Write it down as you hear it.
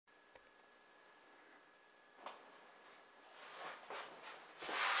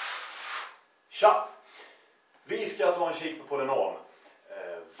Tja! Vi ska ta en kik på polynom.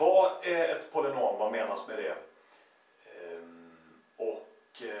 Vad är ett polynom? Vad menas med det?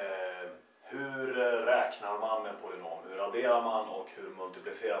 Hur räknar man med polynom? Hur adderar man och hur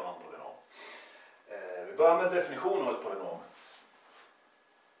multiplicerar man polynom? Vi börjar med definition av ett polynom.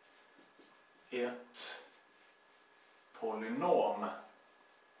 Ett polynom,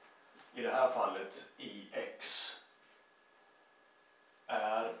 i det här fallet i x,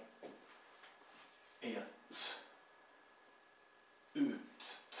 är ett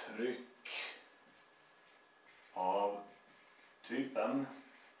uttryck av typen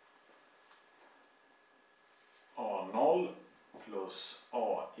A0 plus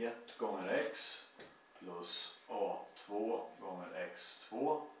A1 gånger x plus A2 gånger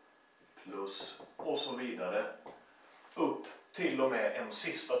x2 plus och så vidare upp till och med en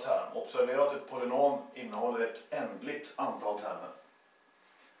sista term. Observera att ett polynom innehåller ett ändligt antal termer.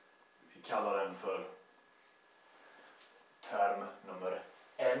 Vi kallar den för term nummer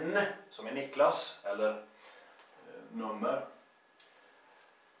n, som är Niklas, eller nummer.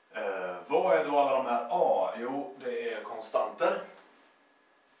 Vad är då alla de här a? Jo, det är konstanter.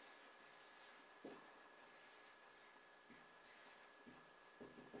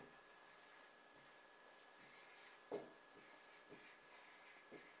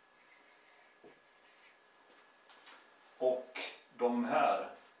 Och de här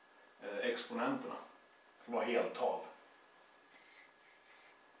exponenterna var heltal.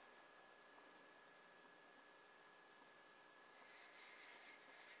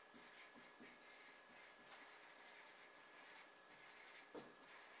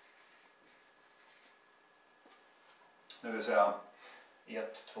 Det vill säga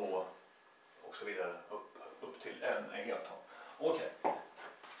 1, 2 och så vidare upp till n är heltal. Okej.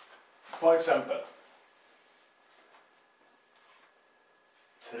 Par exempel.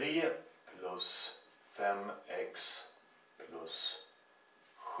 3 plus 5x plus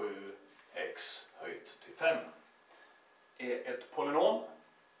 7x höjt till 5 är ett polynom.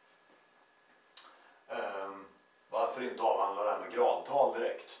 Varför inte avhandla det här med gradtal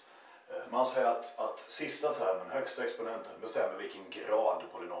direkt? Man säger att sista termen, högsta exponenten, bestämmer vilken grad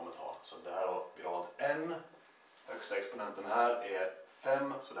polynomet har. Så det här har grad n. Högsta exponenten här är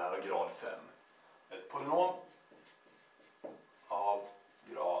 5, så det här har grad 5. Ett polynom av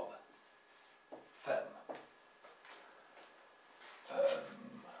grad 5.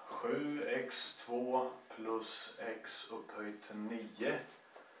 7x2 plus x upphöjt till 9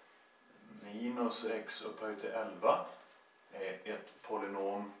 minus x upphöjt till 11 är ett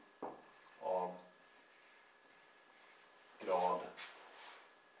polynom av grad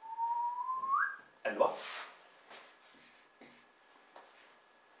 11.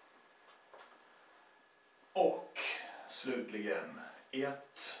 Och slutligen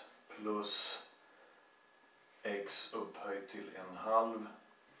 1 plus x upphöjt till en halv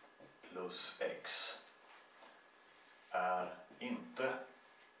plus x är inte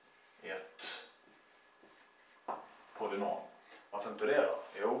ett polynom. Varför inte det då?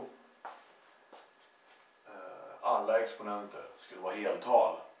 Jo, alla exponenter skulle vara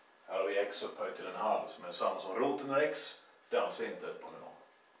heltal. Här har vi x upphöjt till en halv som är detsamma som roten av x. Det är alltså inte ett polynom.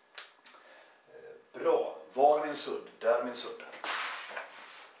 Bra. Var är min sudd? Där är min sudd.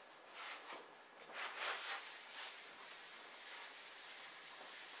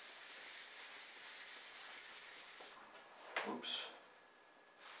 Oops.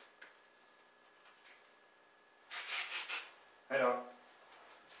 Hej då.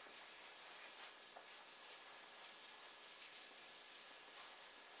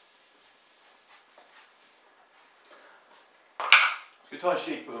 Ska vi ta en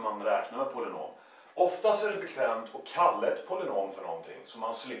kik på hur man räknar med polynom. Oftast är det bekvämt att kalla ett polynom för någonting så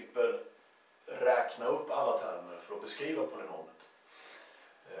man slipper räkna upp alla termer för att beskriva polynomet.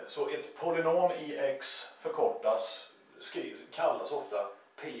 Så ett polynom i x förkortas, kallas ofta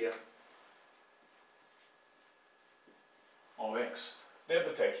p av x. Det är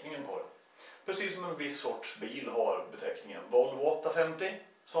beteckningen på det. Precis som en viss sorts bil har beteckningen Volvo 850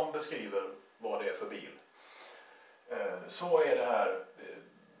 som beskriver vad det är för bil. Så är det här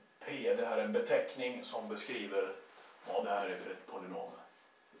p, det här är en beteckning som beskriver vad det här är för ett polynom.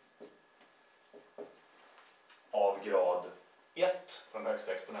 Av grad 1, för den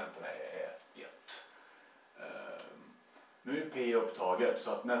högsta exponenten är 1. Nu är p upptaget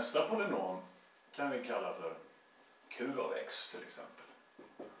så att nästa polynom kan vi kalla för q av x till exempel.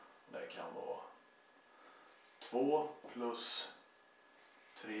 Det kan vara 2 plus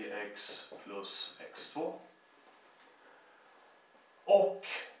 3x plus x2. Och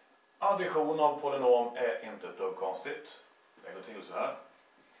addition av polynom är inte ett dugg konstigt. Det går till så här.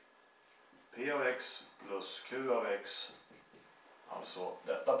 P av x plus Q av x, alltså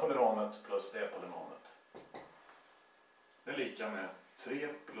detta polynomet plus det polynomet. Det är lika med 3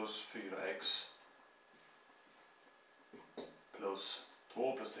 plus 4x plus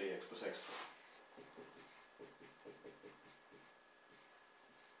 2 plus 3x plus x2.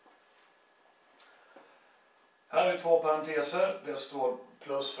 Här har vi två parenteser, det står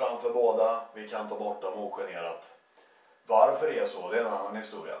plus framför båda, vi kan ta bort dem ogenerat. Varför det är så, det är en annan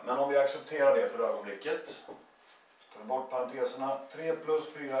historia. Men om vi accepterar det för ögonblicket, tar vi bort parenteserna, 3 plus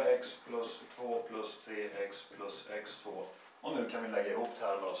 4x plus 2 plus 3x plus x2. Och nu kan vi lägga ihop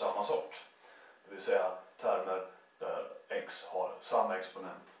termer av samma sort. Det vill säga termer där x har samma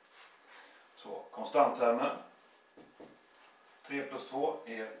exponent. Så konstanttermen, 3 plus 2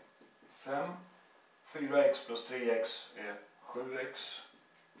 är 5. 4x plus 3x är 7x.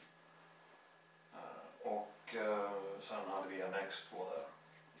 Och sen hade vi en x2 där.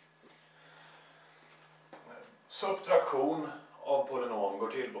 Subtraktion av polynom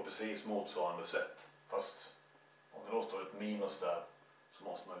går till på precis motsvarande sätt. Fast om det då står ett minus där så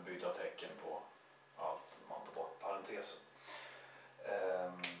måste man byta tecken på allt. Man tar bort parentesen.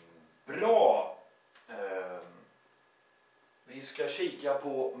 Bra! Vi ska kika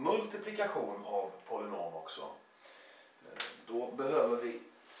på multiplikation av polynom också. Då behöver vi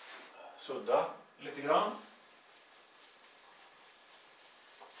sudda lite grann.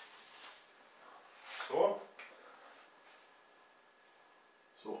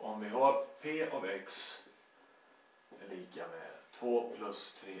 Så om vi har P av x är lika med 2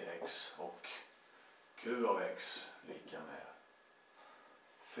 plus 3x och Q av x lika med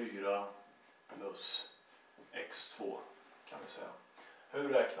 4 plus x2 kan vi säga. Hur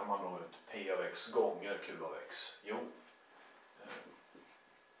räknar man då ut P av x gånger Q av x? Jo,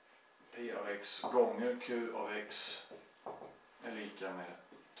 P av x gånger Q av x är lika med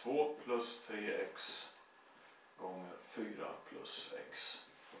 2 plus 3x gånger 4 plus x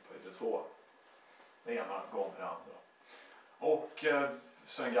upphöjt till 2. Det ena gånger det andra. Och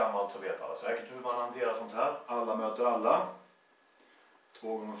sen gammalt så vet alla säkert hur man hanterar sånt här. Alla möter alla.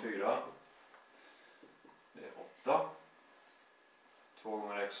 2 gånger 4 det är 8. 2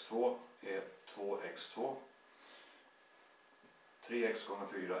 gånger x2 är 2x2. 3x gånger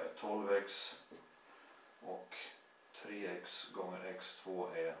 4 är 12x. Och 3x gånger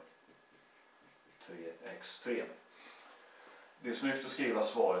x2 är 3x3. Det är snyggt att skriva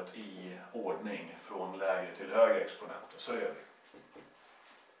svaret i ordning från lägre till högre exponenter. Så gör vi.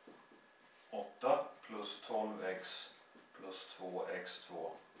 8 plus 12x plus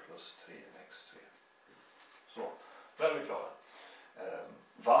 2x2 plus 3x3. Så, där är vi klara.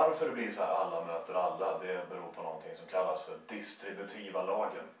 Varför det blir så här alla möter alla, det beror på någonting som kallas för distributiva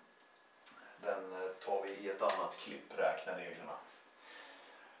lagen. Den tar vi i ett annat klipp, räknereglerna.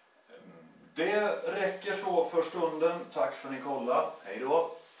 Det räcker så för stunden. Tack för att ni kollade. Hej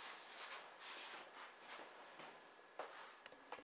då!